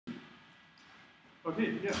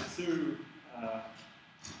Okay, yeah, so I'm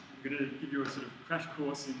going to give you a sort of crash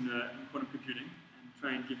course in quantum computing and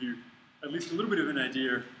try and give you at least a little bit of an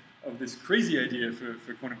idea of this crazy idea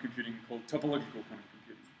for quantum computing called topological quantum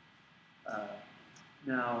computing.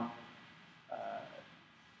 Now,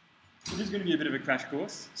 it is going to be a bit of a crash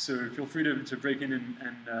course, so feel free to break in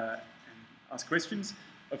and ask questions.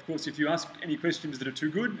 Of course, if you ask any questions that are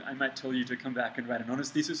too good, I might tell you to come back and write an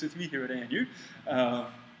honors thesis with me here at ANU.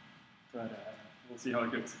 But we'll see how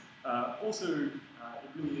it goes. Also, it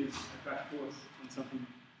really is a crash course on something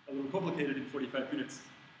a little complicated in 45 minutes,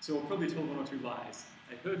 so I'll probably tell one or two lies.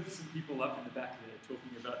 I heard some people up in the back there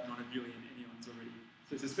talking about non-abelian anyons already,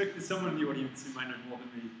 so I suspect there's someone in the audience who might know more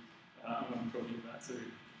than me on what I'm talking about, so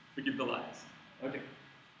forgive the lies. Okay.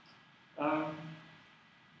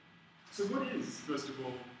 So what is, first of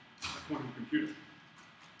all, a quantum computer?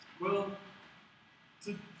 Well,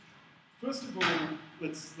 first of all,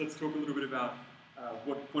 let's talk a little bit about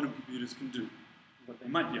what quantum computers can do, what they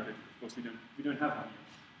might be able to do. Of course, we don't have one yet.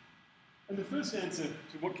 And the first answer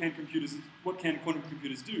to what can quantum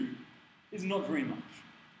computers do is not very much.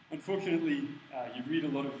 Unfortunately, you read a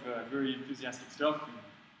lot of very enthusiastic stuff in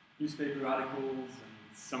newspaper articles and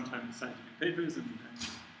sometimes scientific papers and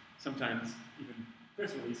sometimes even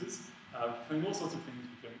press releases claim all sorts of things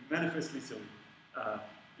which are manifestly silly.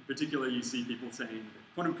 In particular, you see people saying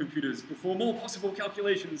that quantum computers perform all possible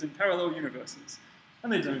calculations in parallel universes.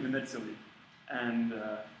 And they don't, and that's silly. And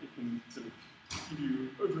it can sort of give you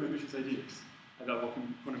over-ambitious ideas about what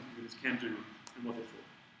quantum computers can do and what they're for.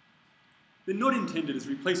 They're not intended as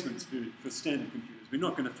replacements for standard computers. We're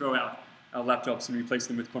not going to throw out our laptops and replace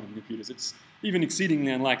them with quantum computers. It's even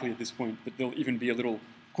exceedingly unlikely at this point that there'll even be a little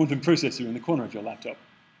quantum processor in the corner of your laptop.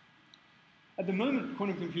 At the moment,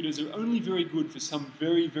 quantum computers are only very good for some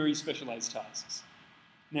very, very specialized tasks.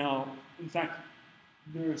 Now, in fact,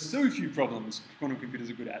 there are so few problems quantum computers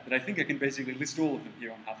are good at that I think I can basically list all of them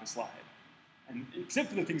here on half a slide. And except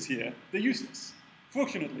for the things here, they're useless.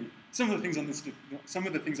 Fortunately, some of the things on this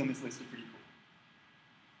list are pretty cool.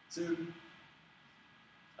 So,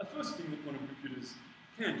 a first thing that quantum computers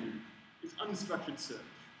can do is unstructured search.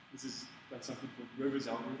 This is like something called Rover's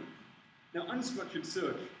algorithm. Now, unstructured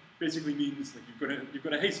search basically means like you've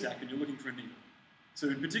got a haystack and you're looking for a needle. So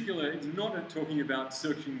in particular, it's not talking about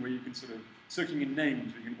searching where you can searching in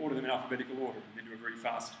names, where you can order them in alphabetical order and then do a very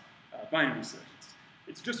fast binary search.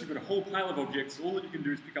 It's just you've got a whole pile of objects, all that you can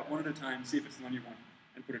do is pick up one at a time, see if it's the one you want,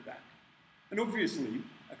 and put it back. And obviously,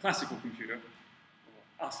 a classical computer,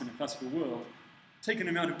 or us in a classical world, take an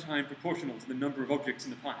amount of time proportional to the number of objects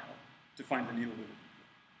in the pile to find the needle we're looking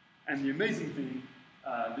for. And the amazing thing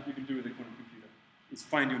that you can do with a quantum computer is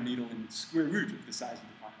find your needle in the square root of the size of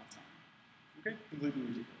the pile time. Okay? Completely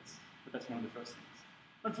ridiculous. But that's one of the first things.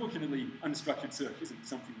 Unfortunately, unstructured search isn't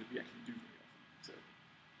something that we actually do very often. So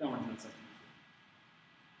that one's not something we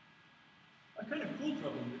do. A kind of cool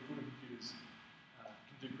problem that quantum computers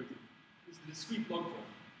can do quickly is the discrete log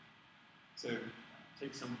problem. So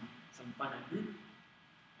take some finite group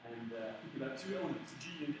and think about two elements,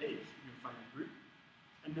 G and H, in your finite group.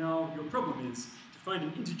 And now your problem is to find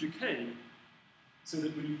an integer k so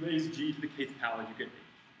that when you raise G to the kth power, you get H.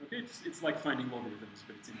 Okay? It's like finding logarithms,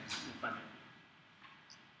 but it's in a finite group.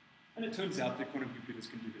 And it turns out that quantum computers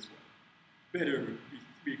can do this well. Better,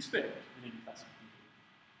 we expect, than any classical computer.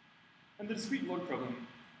 And the discrete log problem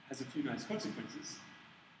has a few nice consequences.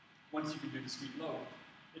 Once you can do discrete log,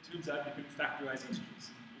 it turns out you can factorize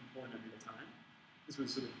integers in polynomial time. This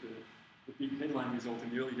was sort of the big headline result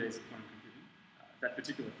in the early days of quantum computing. That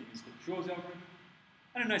particular thing is called Shor's algorithm.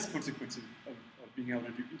 And a nice consequence of being able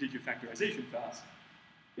to do integer factorization fast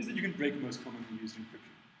is that you can break most commonly used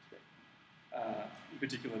encryption today. In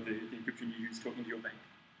particular, the encryption you use talking to your bank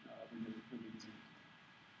when you're using it.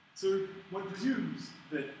 So one presumes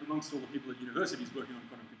that amongst all the people at universities working on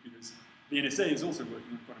quantum computers, the NSA is also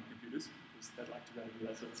working on quantum computers, because they'd like to be able to do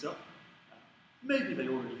that sort of stuff. Maybe they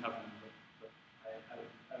already have one, but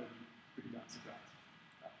I would be pretty darn surprised.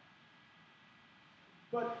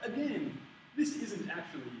 But again, this isn't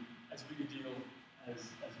actually as big a deal as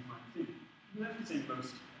you might think. You have to say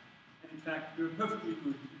most. And in fact, there are perfectly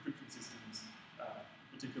good encryption systems,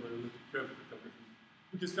 in particular elliptic curve cryptography,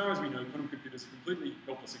 which as far as we know, quantum computers are completely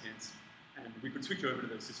helpless against, and we could switch over to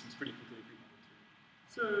those systems pretty quickly if we wanted to.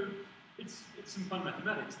 So it's some fun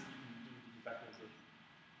mathematics that you can do with factorization.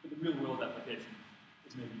 But the real world application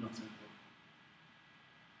is maybe not so important.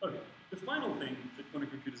 Okay, the final thing that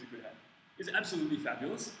quantum computers are good at is absolutely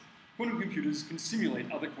fabulous. Quantum computers can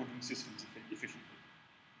simulate other quantum systems efficiently.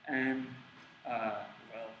 And,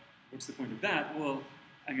 well, what's the point of that? Well,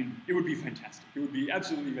 I mean, it would be fantastic. It would be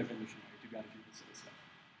absolutely revolutionary to be able to do this sort of stuff.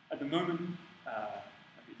 At the moment,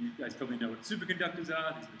 You guys probably know what superconductors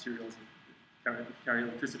are, these materials that carry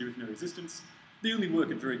electricity with no resistance. They only work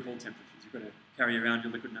at very cold temperatures. You've got to carry around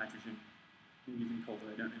your liquid nitrogen, maybe even colder,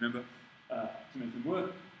 I don't remember, to make them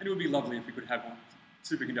work. And it would be lovely if we could have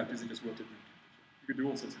superconductors that just worked at room temperature. You could do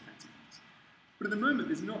all sorts of fancy things. But at the moment,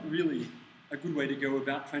 there's not really a good way to go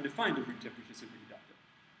about trying to find a room temperature superconductor.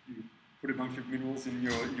 You put a bunch of minerals in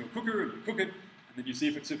your cooker, and you cook it, and then you see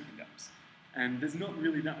if it superconducts. And there's not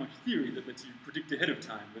really that much theory that lets you predict ahead of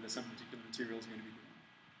time whether some particular material is going to be good or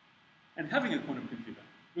not. And having a quantum computer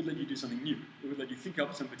would let you do something new. It would let you think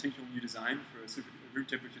up some potential new design for a room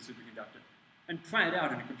temperature superconductor and try it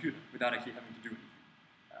out in a computer without actually having to do anything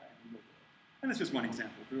in the real world. And that's just one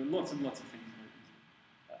example. There are lots and lots of things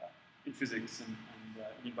in physics and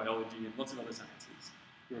in biology and lots of other sciences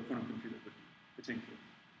where a quantum computer would be potentially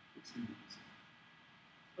extremely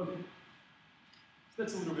useful. Okay. So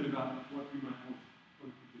that's a little bit about what we might want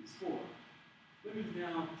quantum computers for. Let me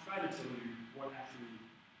now try to tell you what actually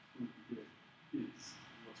quantum computer is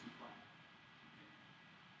and what's required.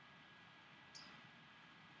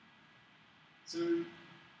 So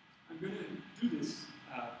I'm going to do this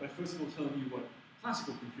by first of all telling you what a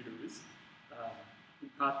classical computer is, in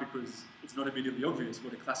part because it's not immediately obvious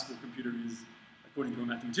what a classical computer is according to a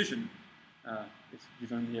mathematician, if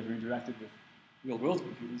you've only ever interacted with real-world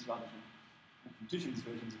computers rather than mathematicians'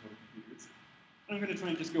 versions of what a computer is. And I'm going to try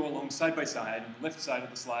and just go along side by side. On the left side of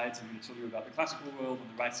the slides, I'm going to tell you about the classical world. On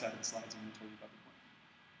the right side of the slides, I'm going to tell you about the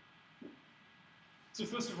quantum. So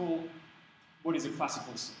first of all, what is a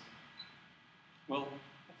classical circuit? Well,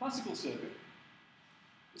 a classical circuit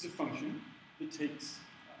is a function that takes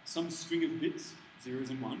some string of bits, zeros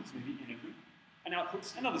and ones, maybe n of them, and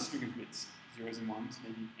outputs another string of bits, zeros and ones,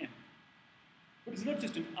 maybe n. But it's not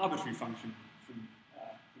just an arbitrary function from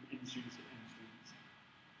n strings to n strings.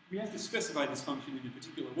 We have to specify this function in a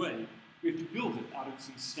particular way. We have to build it out of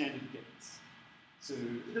some standard gates. So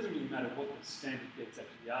it doesn't really matter what the standard gates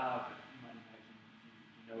actually are, but you might imagine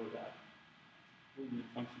you know about Boolean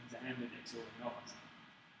functions and an XOR and not.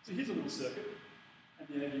 So here's a little circuit, and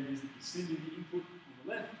the idea is that you send in the input on the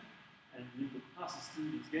left, and the input passes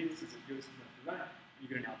through these gates as it goes from left to right, and you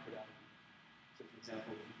get an output out of it. So for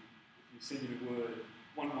example, if you send in a word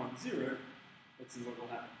 110, let's see what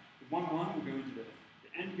will happen. The 1, 1 will go into the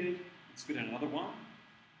AND gate and spit out another 1,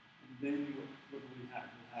 and then what will we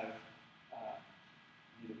have? We'll have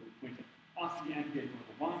need a little pointer. After the AND gate, we'll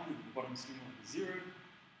have a 1, and the bottom string will have a 0.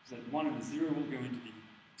 So that 1 and the 0 will go into the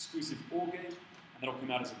exclusive OR gate, and that'll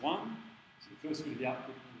come out as a 1. So the first bit of the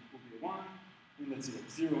output will be a 1. And let's see,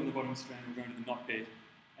 that 0 on the bottom string will go into the NOT gate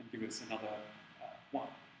and give us another 1.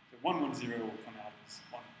 So 110 will come out as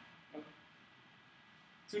 1. Okay.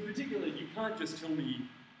 So in particular, you can't just tell me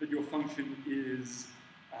that your function is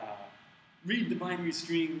read the binary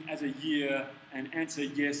string as a year and answer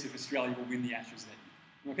yes if Australia will win the Ashes that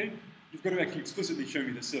year. Okay? You've got to actually explicitly show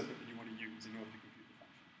me the circuit that you want to use in order to compute the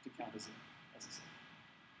function, to count as a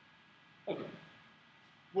circuit. Okay.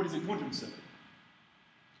 What is a quantum circuit?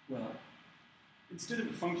 Well, instead of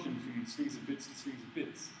a function from strings of bits to strings of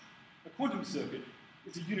bits, a quantum circuit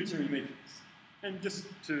is a unitary matrix. And just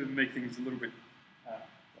to make things a little bit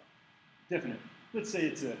definite, let's say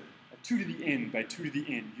it's a 2 to the n by 2 to the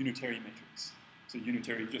n unitary matrix. So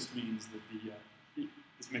unitary just means that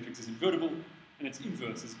this matrix is invertible, and its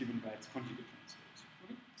inverse is given by its conjugate transpose.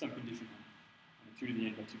 Okay? Some condition on a 2 to the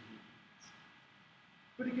n by 2 to the n.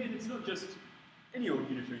 But again, it's not just any old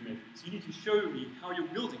unitary matrix. You need to show me how you're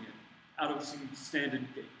building it out of some standard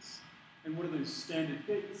gates. And what are those standard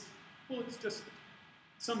gates? Well, it's just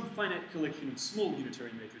some finite collection of small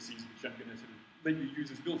unitary matrices which I'm going to sort of let you use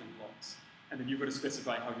as building blocks. And then you've got to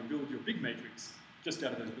specify how you build your big matrix just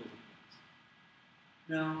out of those building blocks.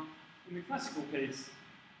 Now, in the classical case,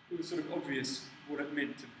 it was sort of obvious what it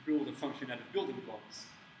meant to build a function out of building blocks.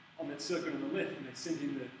 On that circuit on the left, when they sent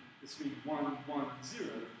in the string 1, 1, 0,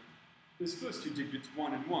 those first two digits,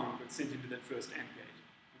 1 and 1, got sent into that first AND gate.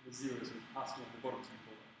 The zeros are passed along the bottom string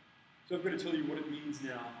below. So I've got to tell you what it means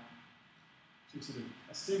now to sort of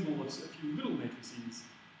assemble a few little matrices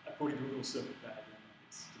according to a little circuit diagram like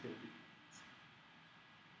this to get a big matrix.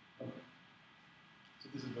 Okay. So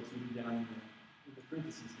this is what's written down in the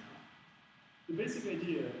parentheses now. The basic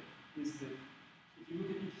idea is that if you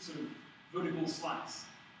look at each sort of vertical slice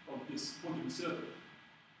of this quantum circuit,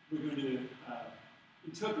 we're going to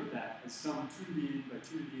interpret that as some 2 to the n by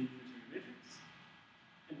 2 to the n unitary matrix.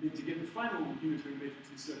 And then to get the final unitary matrix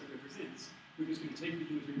this circuit represents, we're just going to take the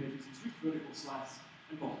unitary matrices with vertical slice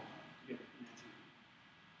and multiply to get an answer.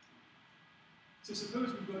 So suppose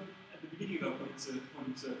we've got, at the beginning of our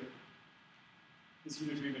quantum circuit, this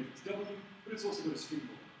unitary matrix W, but it's also got a string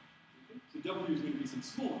below. Okay? So W is going to be some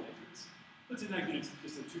smaller matrix. Let's imagine it's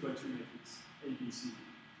just a 2 by 2 matrix, A, B, C, D.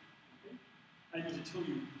 Okay? I need to tell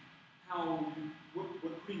you what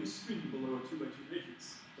putting a string below a 2 by 2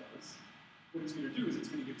 matrix does. What it's going to do is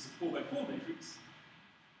it's going to give us a 4 by 4 matrix,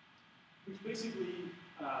 which basically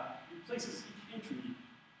replaces each entry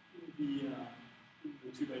in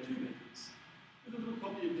the 2 by 2 matrix with a little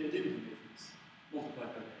copy of the identity matrix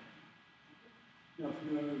multiplied by that. Okay? Now, if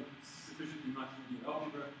you know sufficiently much from your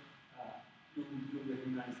algebra, you'll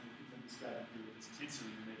recognize that things I'm describing here with this tensor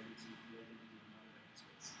in the matrix with the identity of another vector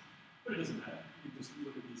space. But it doesn't matter. You can just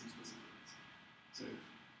look at these explicit ways. So,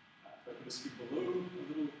 if I put a string below a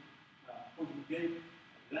little quantum gate,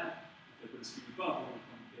 like that, if I put a string above a little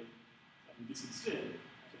quantum gate, I do this instead.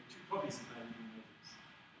 I take two copies of my identity matrix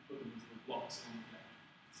and put them into the blocks on that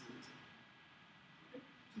series. Okay?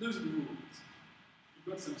 So those are the rules.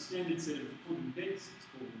 You've got some standard set of quantum gates. It's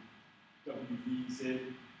called W, V,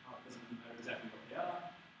 Z. It doesn't really matter exactly what they are.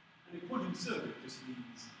 And a quantum circuit just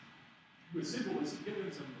means you assemble this together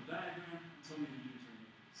in some little diagram and solve the unitary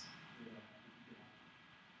matrix.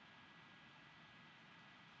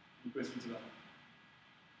 Any questions about that?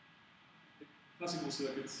 Classical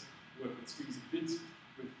circuits work with strings of bits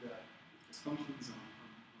with just functions on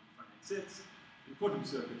finite sets. And quantum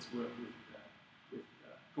circuits work with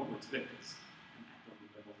complex vectors and act on the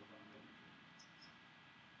level of unrelated.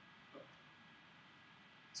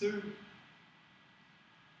 So, we've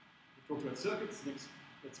talked about circuits, next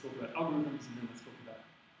let's talk about algorithms, and then let's talk about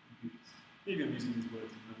computers. Maybe I'm using these words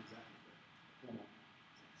in not exactly the formal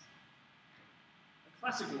sense. A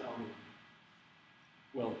classical algorithm.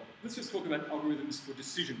 Well, let's just talk about algorithms for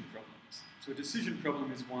decision problems. So a decision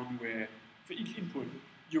problem is one where, for each input,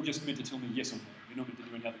 you're just meant to tell me yes or no. You're not meant to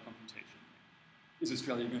do any other computation. Is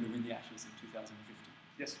Australia going to win the Ashes in 2050?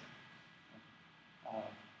 Yes or no?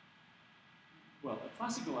 Well, a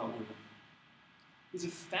classical algorithm is a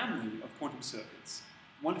family of quantum circuits,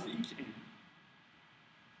 one for each n,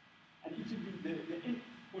 and each of the nth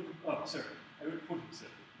quantum, I wrote quantum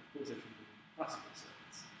circuit, of course I should be classical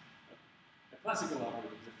circuits. A classical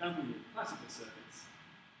algorithm is a family of classical circuits,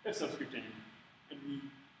 f subscript n, and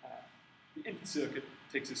the nth circuit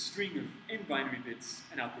takes a string of n binary bits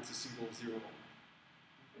and outputs a single 0 or 1.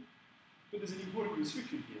 Okay? But there's an important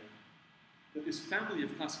restriction here, that this family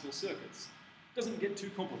of classical circuits doesn't get too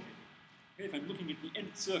complicated. Okay, if I'm looking at the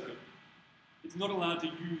nth circuit, it's not allowed to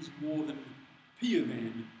use more than p of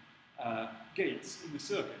n gates in the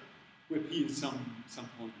circuit, where p is some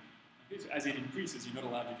polynomial. Okay, so as n increases, you're not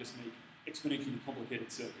allowed to just make exponentially complicated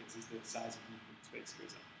circuits as the size of the input space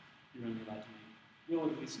goes up. You're only allowed to make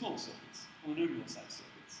relatively small circuits, polynomial size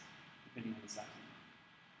circuits, depending on the size of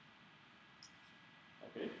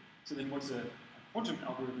the input. Okay, so then what's a quantum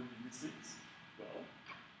algorithm in this sense? Well,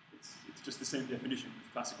 it's just the same definition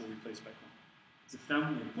with classical replaced by quantum. It's a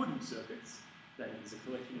family of quantum circuits that is a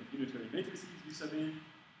collection of unitary matrices U sub n.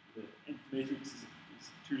 The nth matrix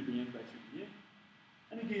is 2 to the n by 2 to the n.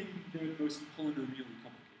 And again, they're at most polynomially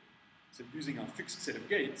complicated. So using our fixed set of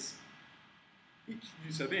gates, each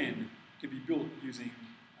U sub n can be built using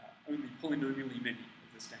only polynomially many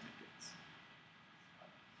of the standard gates.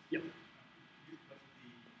 Yep. But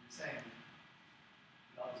you're saying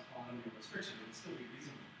without this polynomial restriction, it would still be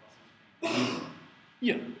reasonable across everything.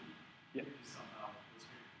 Yeah. Yeah. Somehow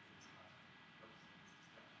restricted to this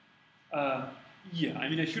class. Yeah, I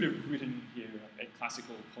mean, I should have written here a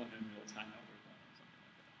classical polynomial time algorithm or something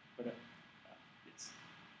like that. But yes.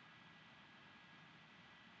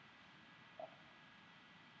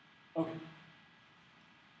 Okay.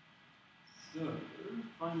 So,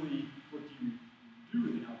 finally, what do you do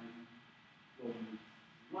with an algorithm? Well, you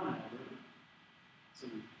run an algorithm. So,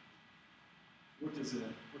 what does a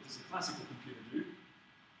classical computer do?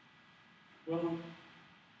 Well,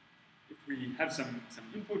 if we have some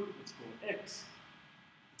input, let's call it x,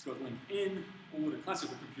 it's got length n, all that a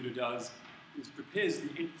classical computer does is prepares the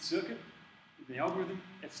nth circuit in the algorithm,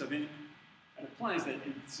 f sub n, and applies that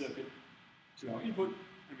nth circuit to our input,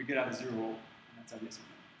 and we get out a 0 or 1, and that's our yes or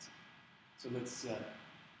no answer. So let's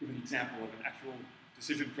give an example of an actual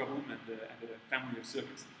decision problem and a family of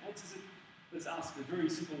circuits that answers it. Let's ask the very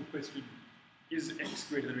simple question, is x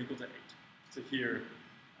greater than or equal to 8? So here,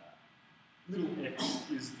 little x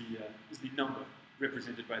is the number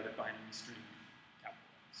represented by the binary string capital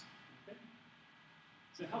X. Okay?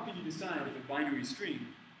 So how can you decide if a binary string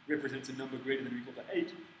represents a number greater than or equal to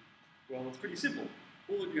 8? Well, it's pretty simple.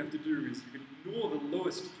 All that you have to do is you can ignore the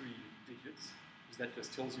lowest 3 digits, because that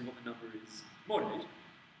just tells you what the number is mod 8.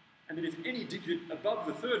 And then if any digit above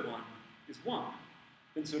the third one is 1,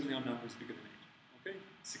 then certainly our number is bigger than 8. Okay?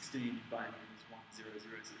 16 binary is 1, 0,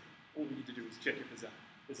 0, 0. All we need to do is check if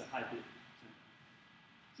there's a high bit.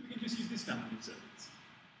 So we can just use this family of circuits.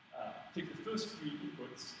 Take the first three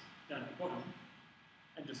inputs down at the bottom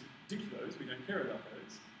and just ditch those, we don't care about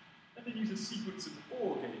those, and then use a sequence of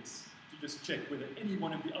OR gates to just check whether any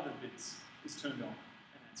one of the other bits is turned on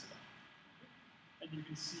and answered up. And you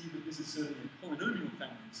can see that this is certainly a polynomial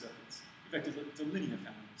family of circuits. In fact, it's a linear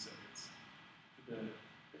family of circuits. For the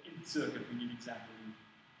nth circuit, we need exactly,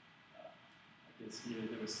 I guess here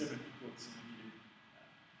there were 7 inputs and we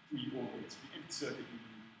needed 3 OR gates. For the nth circuit, we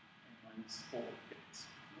need n-4 gates.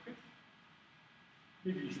 Okay?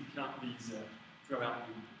 Maybe you should count these throughout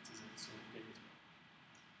the inputs as a sort of gate as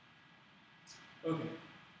well. Okay.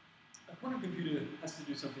 A quantum computer has to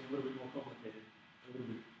do something a little bit more complicated, or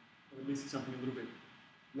at least something a little bit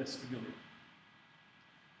less familiar.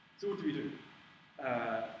 So what do?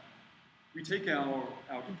 We take our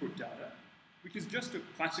input data, which is just a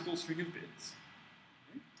classical string of bits,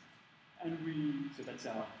 okay? And so that's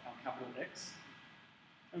our capital X,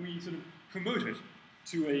 and we sort of promote it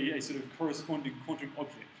to a sort of corresponding quantum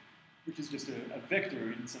object, which is just a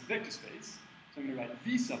vector in some vector space. So I'm going to write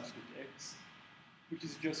V subscript X, which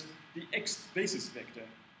is just the X basis vector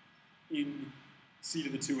in C to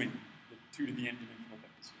the 2n, the 2 to the n dimensional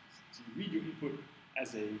vector space. So you read your input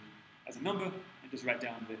as a number and just write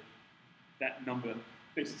down that number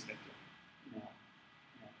basis vector in our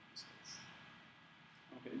vector space.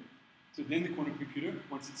 Okay. So then the quantum computer,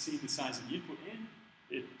 once it's seen the size of the input n,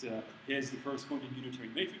 it prepares the corresponding unitary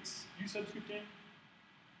matrix U subscript n.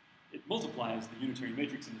 It multiplies the unitary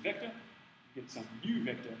matrix in the vector. You get some new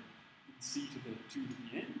vector in C to the 2 to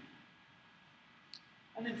the n.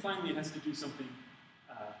 And then finally it has to do something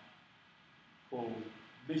called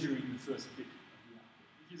measuring the first bit of the output,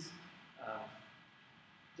 which is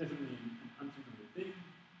definitely an unfamiliar thing,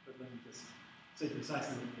 but let me just say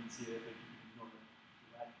precisely what it means here, that you can ignore it.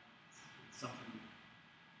 Right? It's something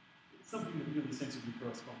that really sensibly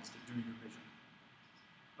corresponds to doing a measurement.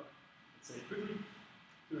 Okay, let's say it quickly.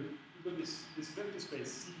 So we've got this vector space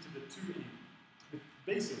C to the 2n, with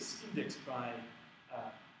basis indexed by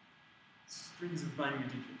strings of binary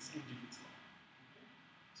digits, n digits long. Okay?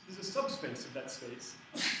 So there's a subspace of that space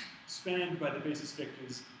spanned by the basis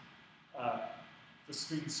vectors for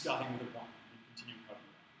strings starting with a 1 and continuing up.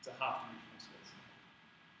 It's a half-dimensional space.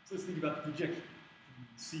 So let's think about the projection from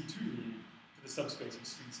C to the n to the subspace of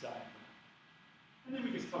strings starting with 1. And then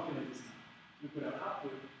we just calculate this now. We put our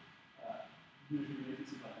output unitary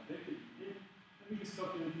matrix by the vector n, and we just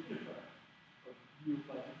calculate the inner product of U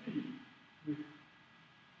applied to V with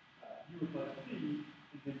U applied to V,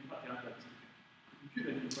 and then cut down that to the compute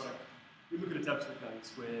that inner product. We look at its absolute value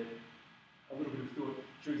squared. A little bit of thought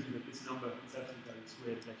shows you that this number, this absolute value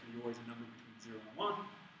squared, is actually always a number between 0 and 1.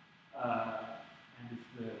 And if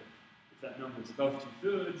that number is above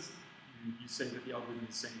 2/3, you say that the algorithm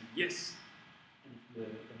is saying yes. And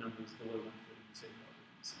if the number is below 1/3, you say the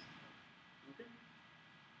algorithm is saying no. Okay?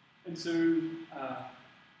 And so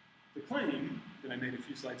the claim that I made a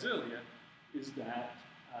few slides earlier is that,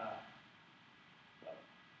 well,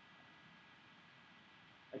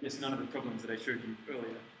 I guess none of the problems that I showed you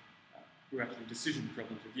earlier were actually decision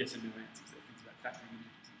problems with yes and no answers. They're things about factoring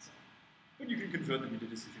integers and so on. But you can convert them into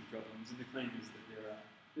decision problems, and the claim is that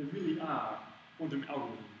there really are quantum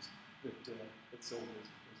algorithms that solve those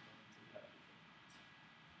problems that we have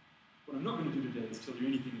before. What I'm not going to do today is tell you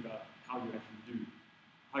anything about how you actually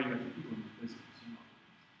implement those decision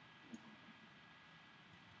algorithms.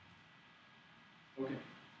 Okay.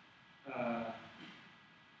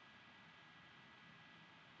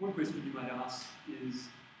 One question you might ask is,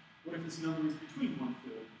 what if this number is between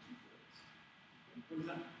 1/3 and 2/3? What does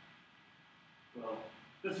that mean? Well,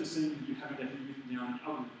 that's just saying that you haven't actually written down an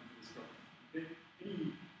algorithm for this problem. Okay?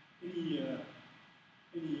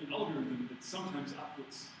 Any algorithm that sometimes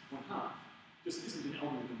outputs 1/2 just isn't an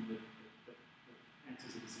algorithm that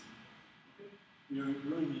answers a decision problem. Okay? We're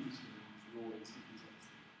only interested in ones that always give results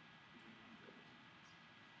between 1/3 and 2/3.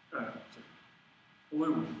 Sorry.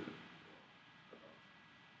 Below 1/3.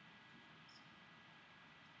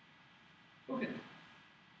 Okay,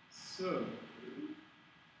 so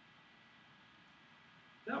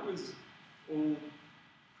that was all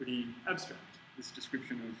pretty abstract, this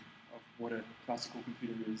description of what a classical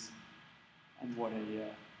computer is and what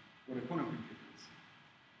a quantum computer is.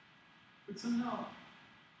 But somehow,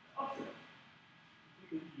 up there,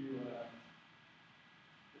 the thing that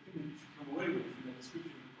you should come away with from that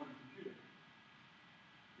description of a quantum computer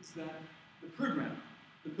is that the programmer,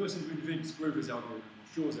 the person who invents Grover's algorithm,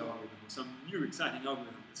 Shor's algorithm, or some new exciting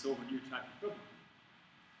algorithm to solve a new type of problem,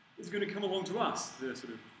 is going to come along to us, the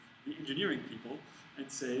engineering people,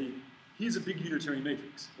 and say, here's a big unitary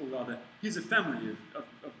matrix, or rather, here's a family of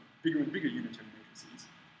bigger and bigger unitary matrices,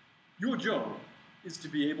 Your job is to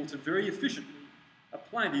be able to very efficiently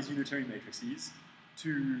apply these unitary matrices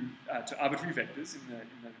to arbitrary vectors in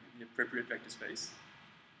the appropriate vector space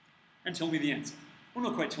and tell me the answer. Well,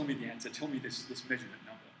 not quite tell me the answer, tell me this measurement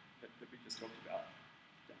number that we just talked about.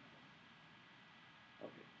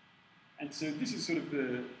 Okay. And so this is sort of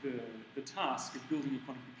the task of building a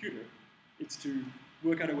quantum computer. It's to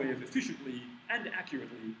work out a way of efficiently and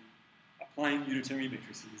accurately applying unitary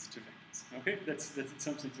matrices to vectors. Okay, that's in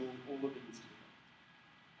some sense all that it is to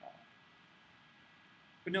do.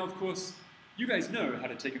 But now, of course, you guys know how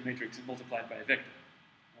to take a matrix and multiply it by a vector.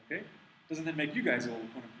 Okay, doesn't that make you guys all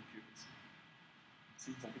quantum computers?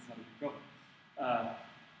 Seems like it's not a big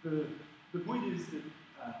problem. The point is that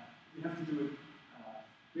we have to do it.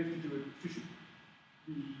 We have to do it efficiently.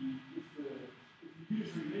 If the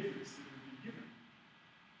unitary matrix that we've been given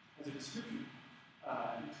as a description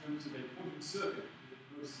in terms of a quantum circuit with at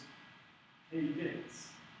most k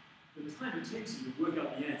gates, the time it takes you to work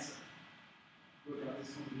out the answer, work out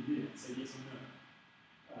this quantity here, and say yes or no,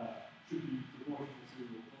 should be proportional to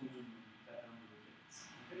or polynomial that number of gates.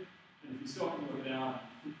 Okay? And if you stop and work it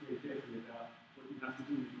out and think very carefully about what you have to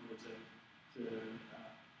do in order to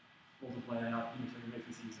multiply out unitary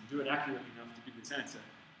matrices and do it accurately enough to give this answer,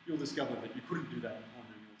 you'll discover that you couldn't do that in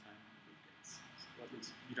polynomial time number of gates. So at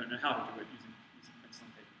least you don't know how to do it using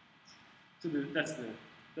excellent capabilities. So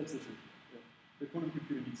that's the truth. The quantum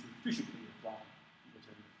computer needs to efficiently apply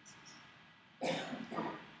unitary matrices.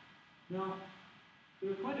 Now, there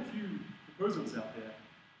are quite a few proposals out there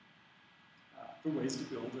for ways to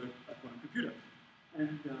build a quantum computer.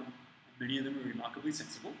 And many of them are remarkably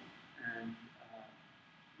sensible. And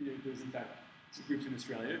there's, in fact, some groups in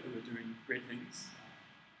Australia who are doing great things,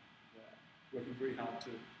 working very hard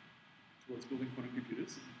towards building quantum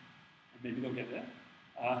computers, and maybe they'll get there.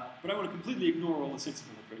 But I want to completely ignore all the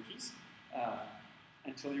sensible approaches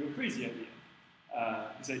and tell you a crazy idea,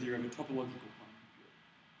 this idea of a topological quantum computer.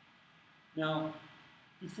 Now,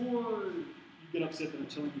 before you get upset that I'm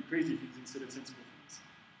telling you crazy things instead of sensible things,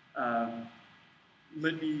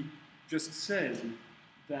 let me just say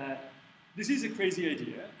that this is a crazy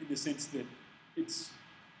idea in the sense that it's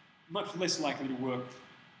much less likely to work,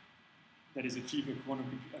 that is, achieve a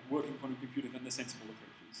working quantum computer than the sensible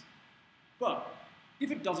approaches. But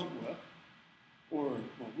if it doesn't work, or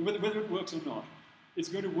well, whether it works or not, it's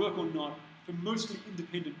going to work or not for mostly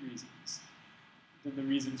independent reasons than the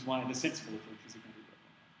reasons why the sensible approaches are going to work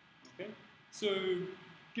or not. Okay? So,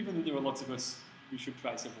 given that there are lots of us, we should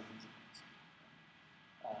try several things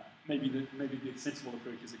at once. Maybe the sensible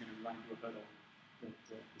approaches are going to run into a hurdle that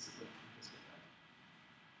this approach can just get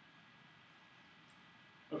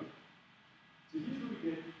right. Okay. So here's where we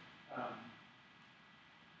get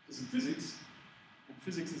to some physics, and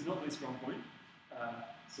physics is not my strong point.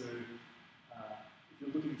 So if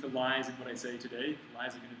you're looking for lies in what I say today, the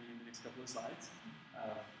lies are going to be in the next couple of slides.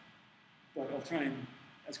 But I'll try and,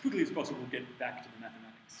 as quickly as possible, get back to the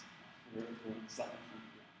mathematics, or slightly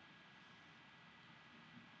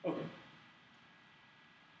further. Okay.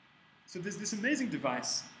 So there's this amazing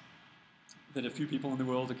device that a few people in the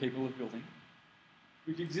world are capable of building,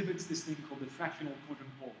 which exhibits this thing called the fractional quantum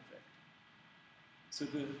Hall effect. So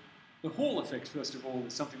the Hall effect, first of all,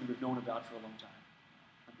 is something that we've known about for a long time,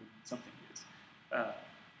 100-something years.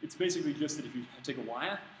 It's basically just that if you take a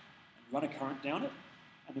wire and run a current down it,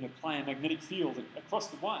 and then apply a magnetic field across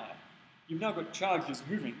the wire, you've now got charges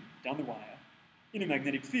moving down the wire in a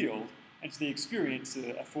magnetic field, and so they experience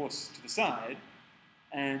a force to the side.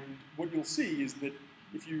 And what you'll see is that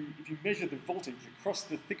if you measure the voltage across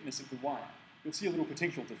the thickness of the wire, you'll see a little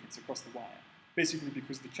potential difference across the wire, basically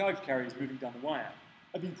because the charge carriers moving down the wire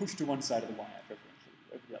are being pushed to one side of the wire preferentially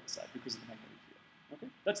over the other side because of the magnetic field. Okay?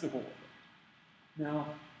 That's the Hall effect. Now,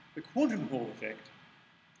 the quantum Hall effect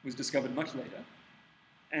was discovered much later,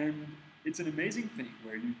 and it's an amazing thing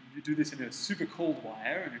where you do this in a super cold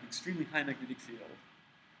wire and an extremely high magnetic field.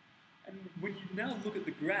 And when you now look at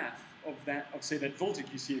the graph of say that voltage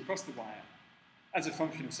you see across the wire as a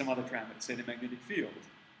function of some other parameter, say the magnetic field,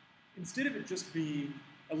 instead of it just being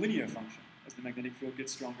a linear function, as the magnetic field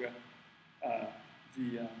gets stronger,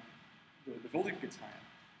 the voltage gets higher,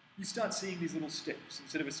 you start seeing these little steps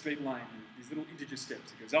instead of a straight line, these little integer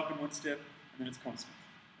steps. It goes up in one step, and then it's constant.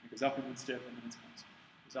 And it goes up in one step, and then it's constant.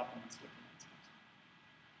 It goes up in one step, and then it's constant.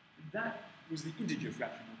 And that was the integer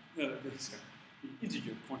fractional, the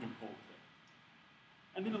integer quantum Hall effect.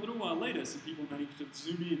 And then a little while later, some people managed to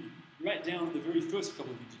zoom in right down to the very first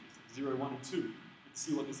couple of integers, 0, 1, and 2, and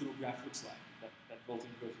see what this little graph looks like, that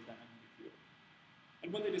voltage versus that magnetic field.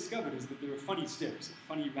 And what they discovered is that there are funny steps,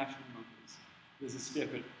 funny rational numbers. There's a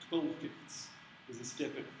step at 12 fifths, there's a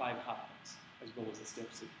step at 5 halves, as well as the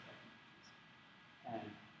steps at And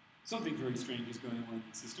something very strange is going on in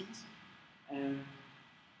these systems. And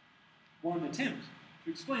one attempt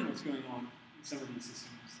to explain what's going on in some of these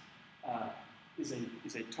systems is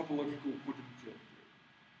a topological quantum field theory.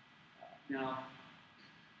 Now,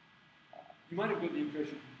 you might have got the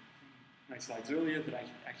impression from my slides earlier that I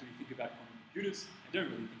actually think about quantum computers. I don't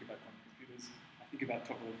really think about quantum computers. I think about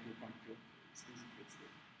topological quantum field theories. These are bits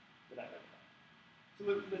that I know about. So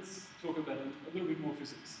let's talk about a little bit more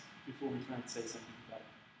physics before we try and say something about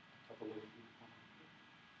topological quantum field.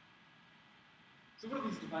 So what do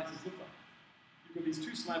these devices look like? You've got these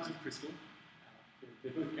two slabs of crystal.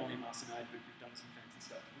 They're both gallium arsenide, but you've done some fancy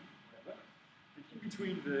stuff to them, whatever. And in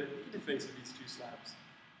between the interface of these two slabs,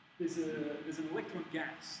 there's an electron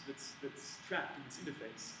gas that's trapped in this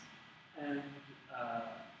interface. And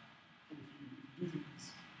if you do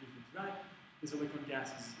things right, this electron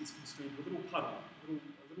gas is constrained to a little puddle, a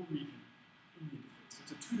little region in the interface.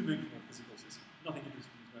 It's a two-dimensional physical system. Nothing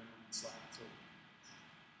interesting is going on in the slide at all.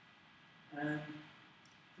 And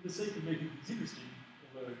for the sake of making things interesting,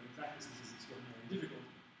 although in practice this is extraordinarily difficult,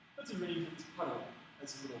 let's arrange this puddle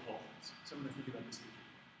as little holes. So I'm going to think about this picture.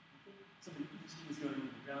 Okay? Something interesting is going on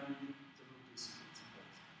in the ground region. It's a little piece of it.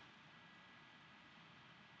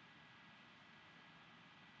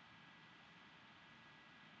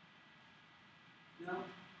 Now,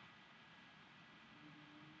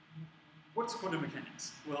 what's quantum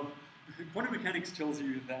mechanics? Well, quantum mechanics tells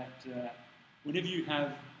you that whenever you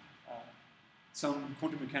have some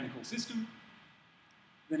quantum mechanical system,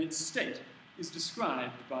 then its state is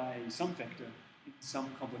described by some vector in some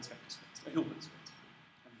complex vector space, a Hilbert space,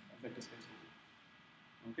 a vector space.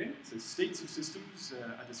 Okay, so states of systems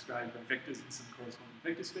are described by vectors in some corresponding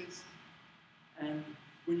vector space, and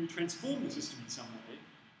when you transform the system in some way,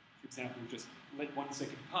 for example, just let 1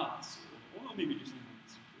 second pass, or maybe just leave 1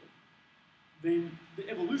 second, then the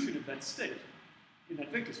evolution of that state in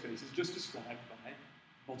that vector space is just described by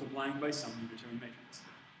multiplying by some unitary matrix.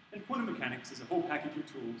 And quantum mechanics is a whole package of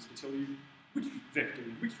tools to tell you which vector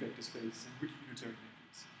in which vector space and which unitary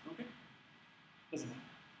matrix. Okay? Doesn't matter.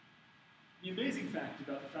 The amazing fact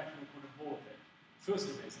about the fractional quantum Hall effect, first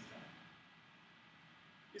amazing fact,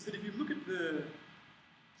 is that if you look at the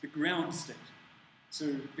ground state, so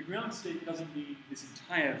the ground state doesn't mean this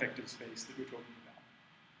entire vector space that we're talking about,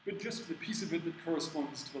 but just the piece of it that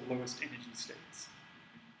corresponds to the lowest energy states.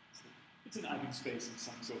 So it's an eigenspace of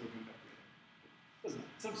some sort of group operator. Doesn't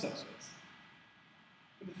matter, some subspace.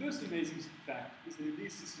 And the first amazing fact is that in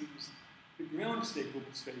these systems, the ground state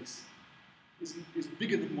Hilbert space is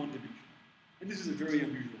bigger than 1 dimension. And this is a very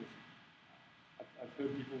unusual thing. I've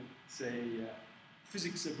heard people say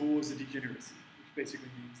physics abhors a degeneracy, which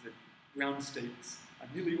basically means that ground states are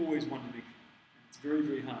nearly always 1 dimensional. And it's very,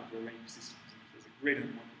 very hard to arrange systems in which there's a greater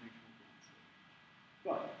than 1 dimensional ground state.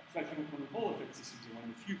 But fractional quantum Hall effect systems are one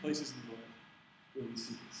of the few places in the world where we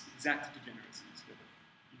see this exact degeneracies, where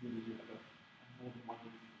you really do have a more than 1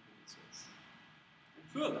 dimensional Hilbert space. And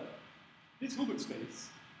further, this Hilbert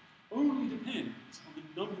space only depends on the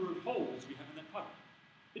number of holes we have in that puddle.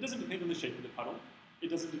 It doesn't depend on the shape of the puddle. It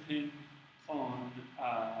doesn't depend on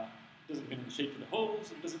the shape of the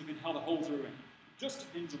holes. It doesn't depend how the holes are arranged. It just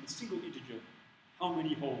depends on the single integer, how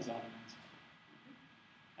many holes are in this puddle.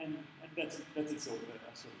 Okay? And that's itself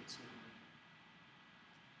a sort of extraordinary.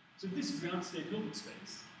 So this ground state Hilbert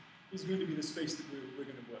space is going to be the space that we're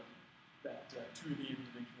going to work, that 2 in the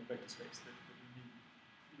n-dimensional vector space that we need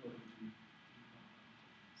in order to do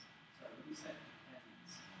computations. So when you say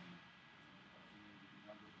depends on the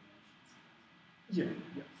number of dimensions. Yeah,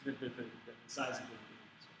 the size of the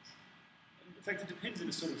space. In fact, it depends in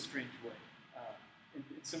a sort of strange way. In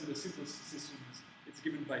some of the simplest systems, it's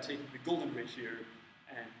given by taking the golden ratio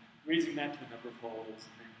and raising that to the number of holes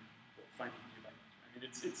and then finding new language. I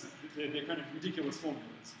mean, they're kind of ridiculous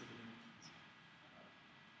formulas for the dimensions.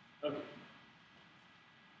 Okay.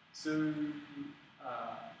 So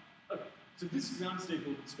this ground state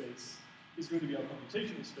Hilbert space is going to be our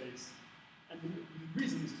computational space, and the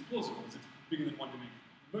reason this is plausible is it's bigger than 1 dimension.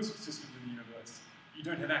 In most systems in the universe, you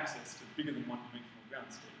don't have access to bigger than 1-dimensional ground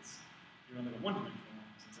states. You only have 1-dimensional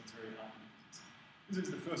ones, since that's very hard to do. This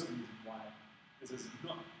is the first reason why this is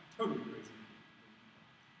not totally crazy.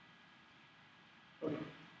 Okay.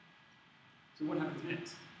 So what happens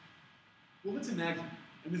next? Well, let's imagine,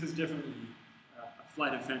 and this is definitely a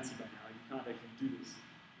flight of fancy by now. You can't actually do this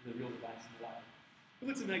with a real device in the lab. But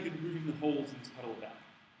let's imagine moving the holes in this puddle about.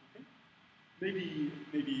 Okay? Maybe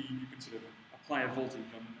you can sort of apply a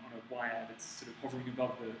voltage on a wire that's sort of hovering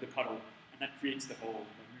above the puddle, and that creates the hole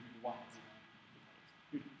by moving the wires around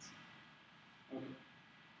the puddle. Okay.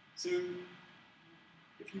 So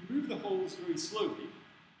if you move the holes very slowly,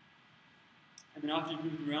 and then after you've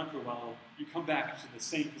moved them around for a while, you come back to the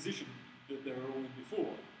same position that they were all in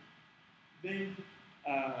before, then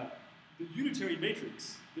the unitary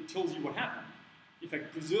matrix that tells you what happened, in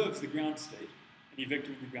fact, preserves the ground state, and the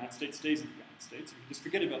vector in the ground state stays in the ground state, so you can just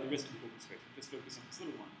forget about the rest of the corpus vector, just focus on this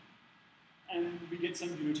little one. And we get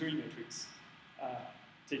some unitary matrix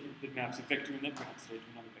that maps a vector in that ground state to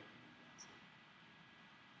another vector in that ground state.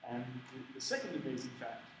 And the second amazing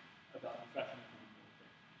fact about the fractional quantum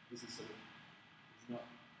effect, this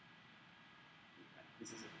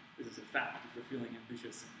is a fact if you're feeling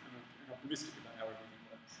ambitious and optimistic about how everything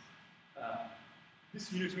works. This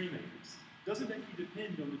unitary matrix doesn't actually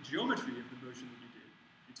depend on the geometry of the motion that you did.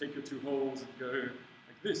 You take your two holes and go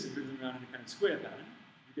like this and move them around in a kind of square pattern,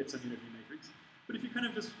 you get some unitary matrix. But if you kind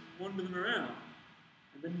of just wander them around,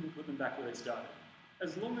 and then you put them back where they started,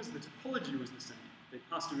 as long as the topology was the same, they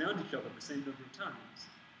passed around each other the same number of times,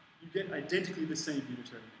 you get identically the same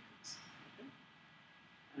unitary matrix. Okay?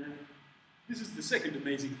 And this is the second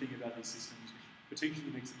amazing thing about these systems, which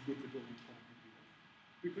potentially makes them good for building quantum computers.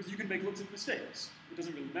 Because you can make lots of mistakes. It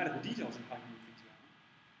doesn't really matter the details of how you move things around.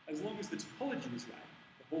 As long as the topology is right,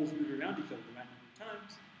 the holes move around each other the right number of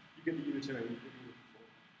times, you get the unitary that you're looking for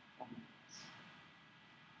on the maps.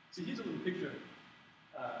 So here's a little picture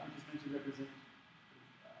which is meant to represent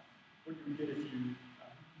what you would get if you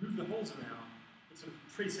move the holes around and sort of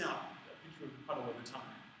trace out a picture of the puddle over time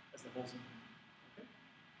as the holes move. Okay?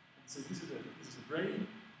 And so this is a braid. You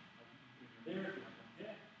can put it there if you want one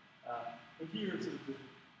there. But here it's sort of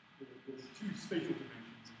there's two spatial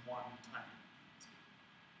dimensions and one time.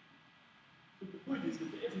 But the point is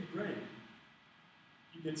that for every braid,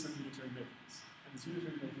 you get some unitary matrix. And this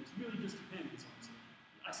unitary matrix really just depends on some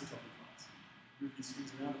isotropic parts. Move these strings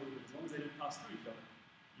around a little bit, as long as they don't pass through each other,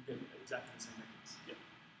 you get exactly the same matrix. Yep.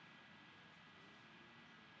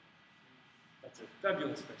 That's a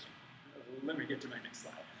fabulous question. Let me get to my next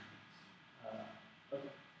slide. Okay.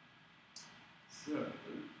 So,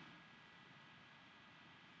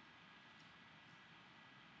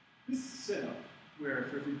 this setup, where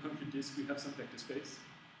for every punctured disk we have some vector space,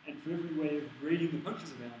 and for every way of braiding the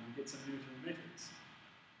punctures around we get some unitary matrix.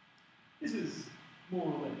 This is more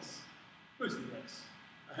or less, mostly less,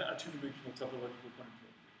 a two-dimensional topological quantum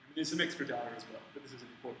field. I mean, there's some extra data as well, but this is an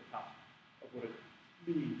important part of what it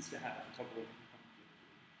means to have a topological quantum field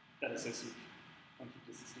that associates punctured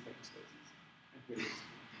disks to vector spaces and braiding.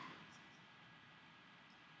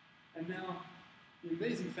 And now, the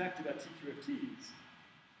amazing fact about TQFTs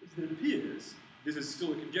is that it appears, this is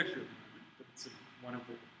still a conjecture at the moment,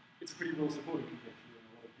 but it's a pretty well-supported conjecture, and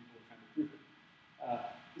a lot of people are trying to prove it,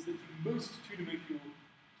 is that for most two-dimensional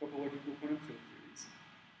topological quantum field theories,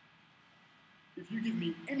 if you give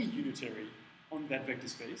me any unitary on that vector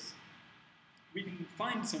space, we can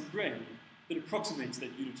find some braid that approximates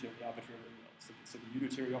that unitary arbitrarily well. So the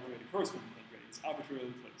unitary operator corresponding to that braid is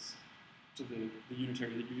arbitrarily close to the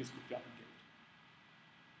unitary that you just cooked up and gave.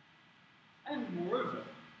 And moreover,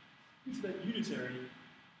 if that unitary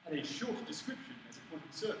had a short description as a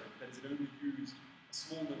quantum circuit, that is, it only used a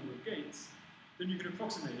small number of gates, then you can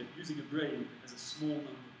approximate it using a braid that has a small number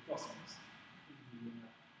of crossings in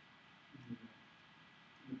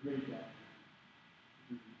the braid diagram.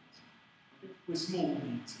 Okay? Where small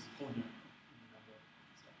means polynomial in the number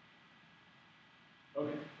and stuff.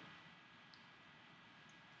 Okay.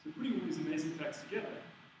 So putting all these amazing facts together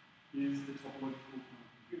is the topological quantum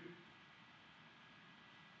computer.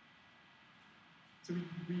 So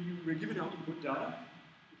we're given our input data,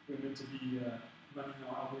 which we're meant to be running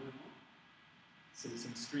our algorithm on. So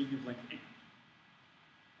some string of length n.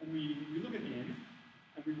 And we look at n,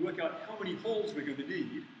 and we work out how many holes we're going to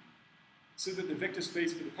need so that the vector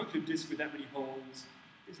space for the punctured disk with that many holes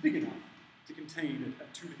is big enough to contain a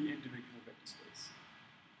 2 to the n dimensional vector space.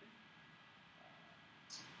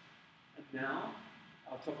 And now,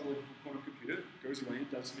 our topological quantum computer goes away and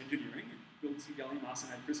does some engineering and builds some gallium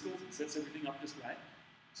arsenide crystals and sets everything up just right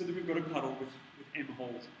so that we've got a puddle with m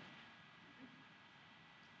holes in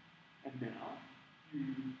it. And now, you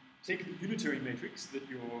take the unitary matrix that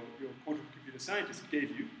your quantum computer scientist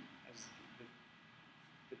gave you as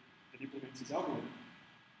that implements his algorithm,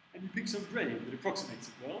 and you pick some braid that approximates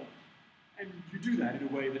it well, and you do that in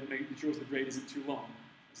a way that ensures the braid isn't too long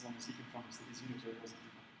as he can promise that his unitary wasn't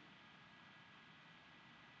too long.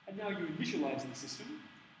 And now you initialize the system,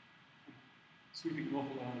 sweeping an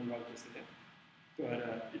awful lot on the right just there,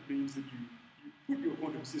 but it means that you put your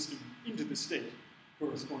quantum system into the state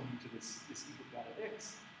corresponding to this input data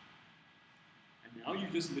x. And now you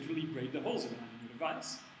just literally braid the holes around in your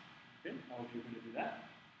device. Okay, however you're going to do that.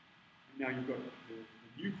 And now you've got the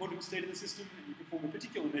new quantum state of the system, and you perform a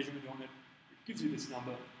particular measurement on it, which gives you this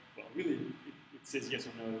number. Well, really, it it says yes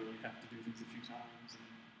or no, you have to do things a few times, and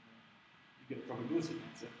you get a probabilistic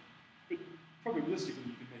answer. But probabilistically,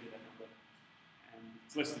 you can measure that number. And if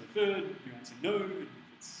it's less than a third, you answer no, and if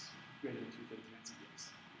it's greater than 2/3, you answer yes.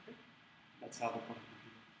 Okay? That's how the quantum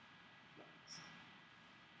computer runs.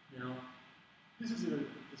 Now, this is the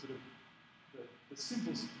sort of the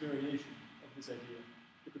simplest variation of this idea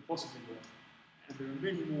that could possibly work. And there are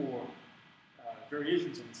many more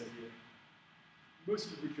variations on this idea,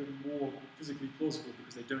 most of which are more physically plausible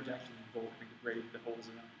because they don't actually involve having to braid the holes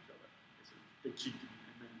around each other. They cheat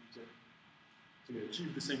and manage to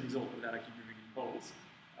achieve the same result without actually moving any holes.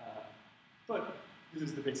 But this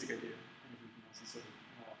is the basic idea, and everything else is sort of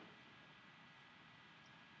analogous.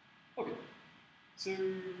 Okay, so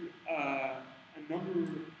a number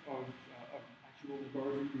of actual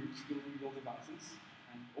laboratory groups building real devices,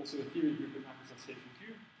 and also a theory group at Microsoft Station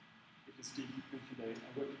Q, which is Steve mentioned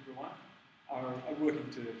are working for a while, are working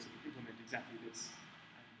to sort of implement exactly this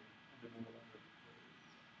and the model of it.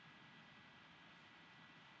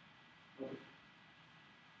 Okay.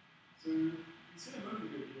 So we said a moment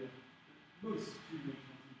ago here that most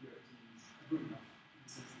two-dimensional TQFTs are good enough in the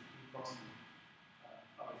sense that they approximate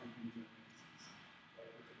arbitrary unit matrices.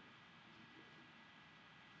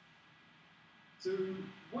 So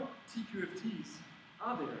what TQFTs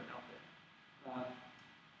are there out there?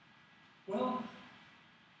 Well,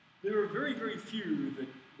 there are very, very few that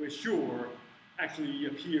we're sure actually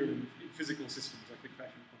appear in physical systems like the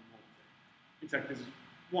crashing quantum Hall effect. In fact, there's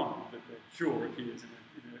one that we're sure appears in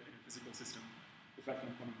a physical system, the crashing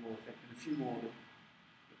quantum Hall effect, and a few more that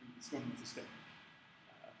we strongly suspect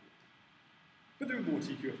appear. But there are more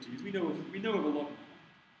TQFTs. We know of a lot more.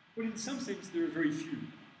 But in some sense, there are very few.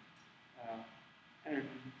 And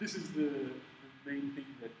this is the main thing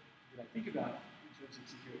that I think about in terms of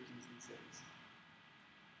TQFTs these days.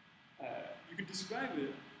 You can describe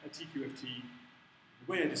a TQFT,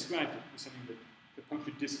 the way I described it was something that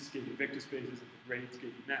punctured disks gave you vector spaces and the grades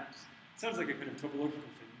gave you maps. It sounds like a kind of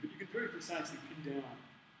topological thing, but you can very precisely pin down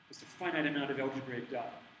just a finite amount of algebraic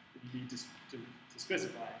data that you need to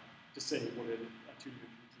specify to say what a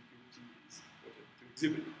two-dimensional TQFT is, or to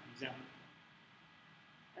exhibit an example.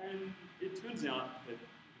 And it turns out that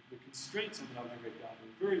the constraints on the algebraic data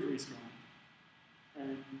are very, very strong.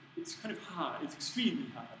 And it's kind of hard, it's extremely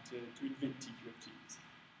hard to invent TQFTs.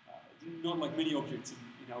 Not like many objects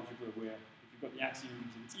in algebra where if you've got the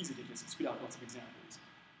axioms and it's easy to just spit out lots of examples,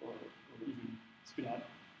 or even spit out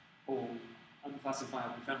whole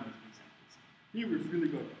unclassifiable families of examples. Here we've really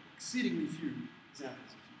got exceedingly few examples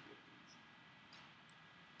of TQFTs.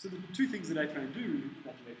 So the two things that I try and do in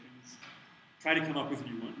that direction is try to come up with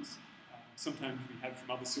new ones. Sometimes we have from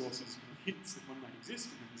other sources kind of hints that one might exist,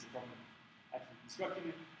 and then there's a problem actually constructing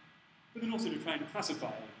it. But then also to try and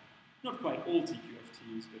classify, not quite all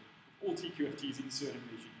TQFTs, but all TQFTs in certain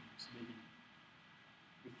regimes, maybe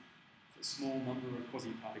with a small number of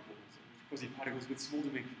quasi-particles, or with quasi-particles with small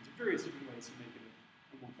dimensions, or various different ways to make it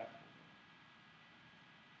a more factual.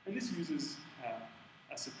 And this uses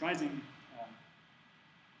a surprising,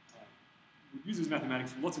 uses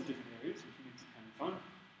mathematics from lots of different areas, which makes it kind of fun.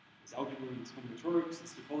 There's algebra, there's combinatorics,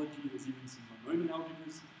 there's topology, there's even some moment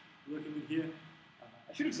algebras working in here.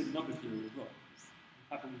 I should have said number theory as well, because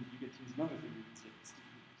happily you get to use number theory instead of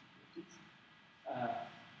TQFTs.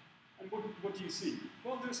 And what do you see?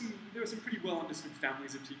 Well, there are some pretty well understood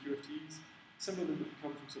families of TQFTs. Some of them have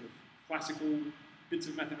come from sort of classical bits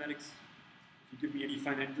of mathematics. If you give me any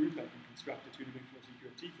finite group, I can construct a two-dimensional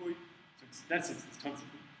TQFT for you. So in that sense, there's tons of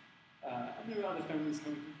them. And there are other families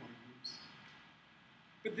coming from quantum groups.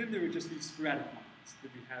 But then there are just these sporadic ones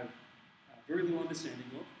that we have very little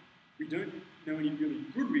understanding of. We don't know any really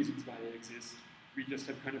good reasons why they exist. We just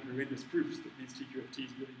have kind of horrendous proofs that these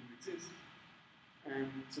TQFTs really do exist. And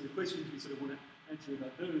so the questions we sort of want to answer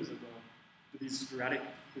about those are, well, do these sporadic,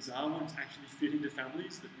 bizarre ones actually fit into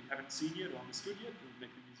families that we haven't seen yet or understood yet, that would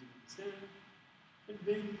make them easier to understand? And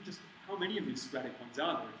then just how many of these sporadic ones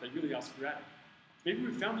are there, if they really are sporadic? Maybe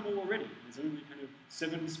we've found them all already. There's only kind of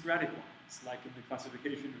 7 sporadic ones, like in the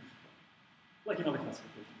classification of, like in other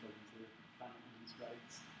classification problems, there are finite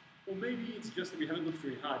sporadics. Or maybe it's just that we haven't looked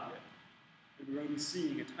very hard yet, and we're only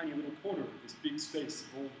seeing a tiny little corner of this big space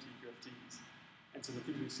of all the TQFTs. And so the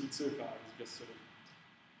thing we've seen so far is just sort of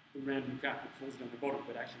the random crap that falls down the bottom,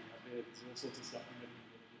 but actually out there's all sorts of stuff we never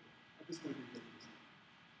know what to do. At this point, we've got this.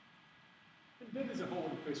 And then there's a whole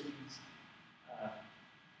lot of questions.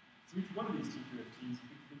 For each one of these TQFTs, you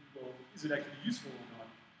can think, well, is it actually useful or not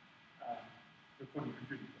for quantum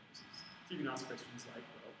computing purposes? So you can ask questions like,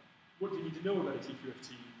 well, what do you need to know about a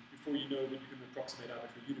TQFT before you know that you can approximate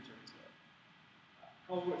arbitrary unitaries well?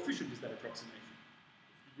 How efficient is that approximation?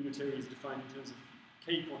 If the unitary is defined in terms of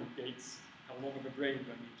k quantum gates, how long of a brain do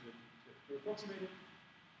I need to approximate it,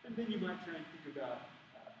 and then you might try and think about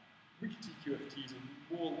which TQFTs are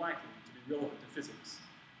more likely to be relevant to physics,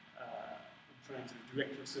 and try and sort of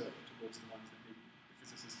direct research towards the ones that maybe the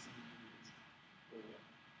physicists and engineers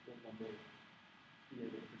will one day be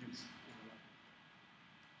able to produce on their own.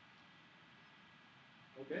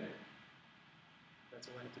 Okay. That's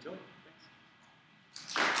all I have to tell you. Thanks.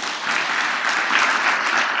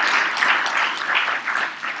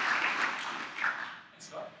 Thanks,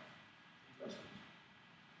 Scott. Any questions?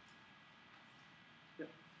 Yeah.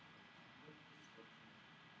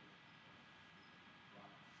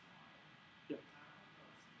 Yeah.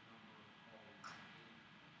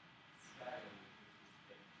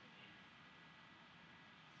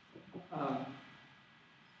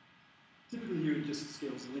 Typically, you would just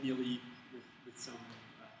scales linearly with some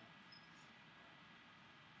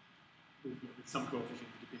with some coefficient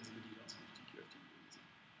that depends on the details of which TQFT you're using.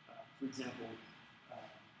 For example,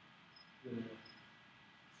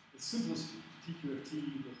 the simplest TQFT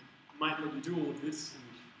that might let you do all of this, and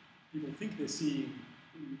which people think they're seeing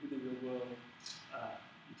in the real world,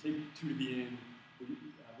 you take 2 to the n. What do you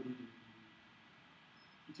do?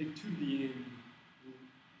 You take 2 to the n.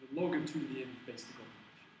 The log of 2 to the n is based on the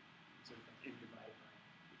ratio. So it's like n divided by the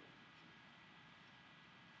golden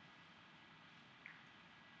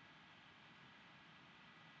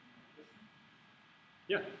ratio.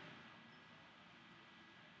 Yeah.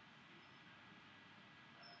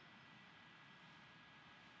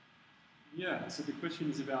 Yeah, so the question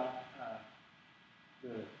is about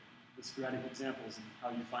the sporadic examples and how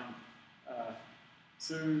you find them.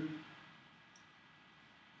 So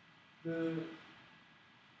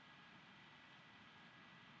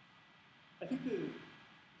I think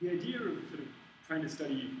the idea of sort of trying to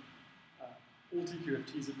study all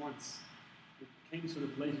TQFTs at once came sort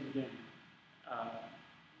of late in the game,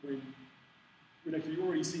 when we'd actually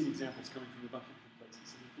already seen examples coming from a bunch of different places.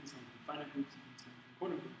 So things coming from finite groups and things coming from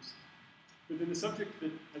quantum groups. But then the subject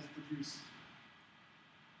that has produced,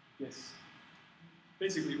 yes,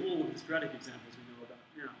 basically all of the sporadic examples we know about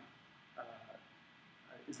now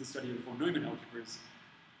is the study of von Neumann algebras.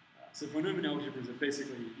 So von Neumann algebras are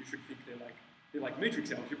basically, you should think they're like matrix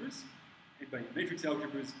algebras, and by matrix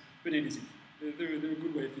algebras, but n is infinite. They're a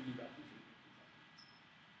good way of thinking about infinite matrix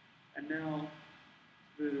algebras. And now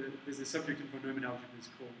there's a subject in von Neumann algebras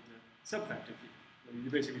called subfactor theory, where you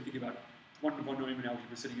basically think about one von Neumann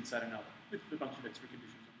algebra sitting inside another, with a bunch of extra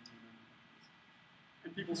conditions on these von Neumann algebras.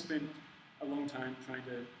 And people spent a long time trying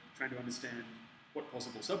to understand what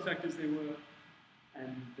possible subfactors there were,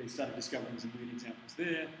 and they started discovering some weird examples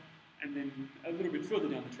there. And then a little bit further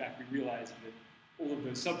down the track, we realized that all of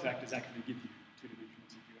those subfactors actually give you 2-dimensional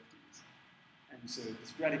TQFTs. And so the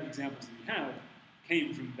sporadic examples that we have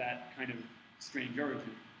came from that kind of strange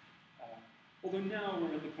origin. Although now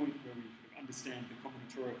we're at the point where we sort of understand the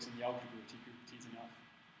combinatorics and the algebra of TQFTs enough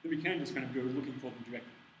that we can just kind of go looking for them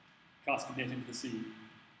directly, cast a net into the sea,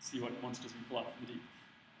 see what monsters we pull up from the deep.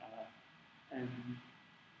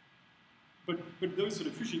 But those sort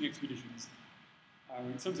of fishing expeditions are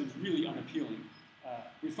in some sense really unappealing.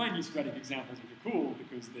 We find these sporadic examples which are cool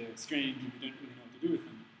because they're strange and we don't really know what to do with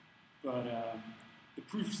them. But the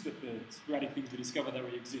proofs that the sporadic things we discover that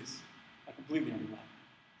already exist are completely unreliable.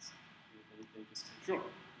 They just say, sure,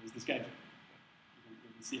 there's this gadget. But we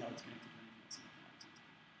can see how it's connected to anything else.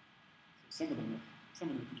 So some of them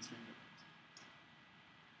are pretty strange.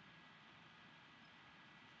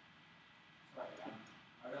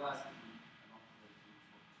 I realized that you are not really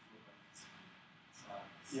talk about science.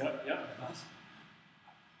 Yeah.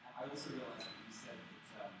 I also realized that you said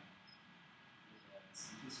that the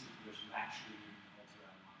simplistic version actually holds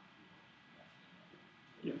around 1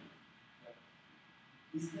 kilo. Yeah.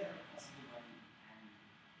 Is there a possible way you can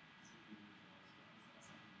simply visualize that? Is that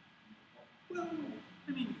something? Well,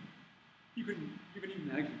 I mean, you can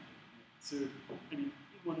imagine. So, I mean,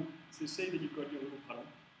 so say that you've got your little puddle,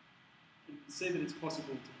 and say that it's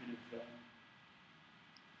possible to kind of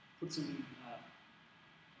put some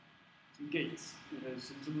gates,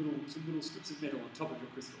 some little strips of metal on top of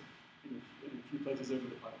your crystal in a few places over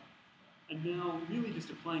the puddle. And now, really just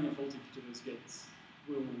applying a voltage to those gates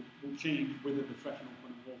will change whether the fractional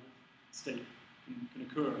quantum Hall state can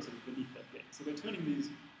occur sort of beneath that gate. So by turning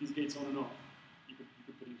these gates on and off, you could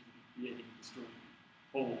potentially be creating and destroying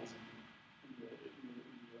holes in the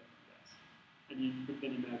electron gas. And you could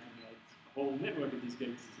then imagine like a whole network of these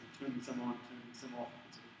gates, sort of turning some on, turning some off,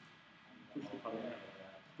 and sort of push the puddle out.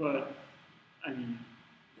 But I mean,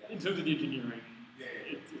 in terms of the engineering,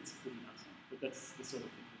 it's pretty nuts. But that's the sort of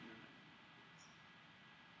thing that you're imagining.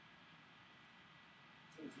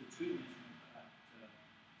 So the two-dimensional part sort of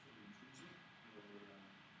intrinsic, or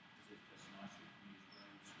is it just nicely used?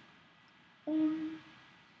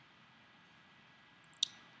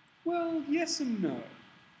 Well, yes and no.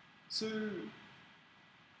 So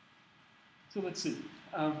let's see.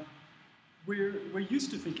 We're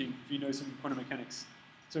used to thinking, if you know some quantum mechanics.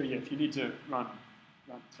 So yeah, if you need to run,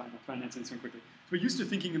 it's fine. I'll try and answer this one quickly. So we're used to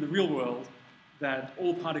thinking in the real world that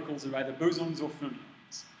all particles are either bosons or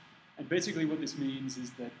fermions. And basically what this means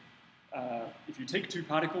is that if you take two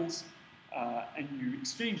particles and you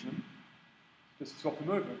exchange them, just swap them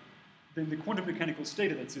over, then the quantum mechanical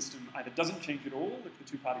state of that system either doesn't change at all if the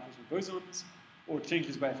two particles were bosons, or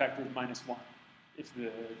changes by a factor of -1 if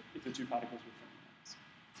the two particles were fermions.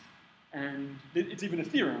 And it's even a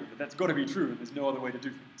theorem that that's got to be true, and there's no other way to do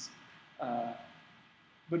things.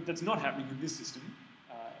 But that's not happening in this system,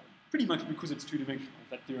 pretty much because it's two-dimensional.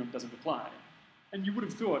 That theorem doesn't apply. And you would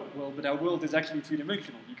have thought, well, but our world is actually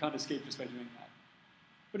three-dimensional. You can't escape just by doing that.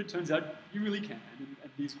 But it turns out you really can,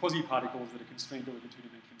 and these quasi-particles that are constrained over the two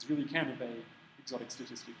dimensions really can obey exotic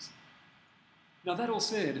statistics. Now, that all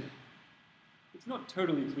said, it's not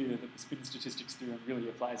totally clear that the spin statistics theorem really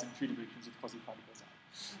applies in three dimensions with quasi-particles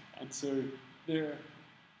are. And so there,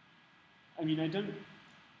 I mean, I don't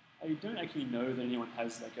actually know that anyone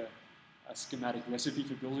has like a schematic recipe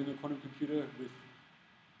for building a quantum computer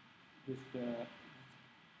with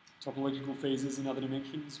topological phases in other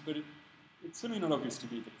dimensions, but it's certainly not obvious to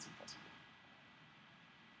me that it's impossible.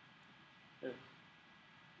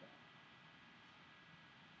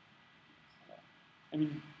 I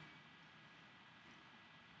mean,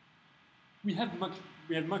 we have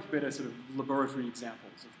much better sort of laboratory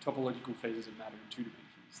examples of topological phases of matter in two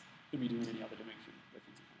dimensions than we do in any other dimension.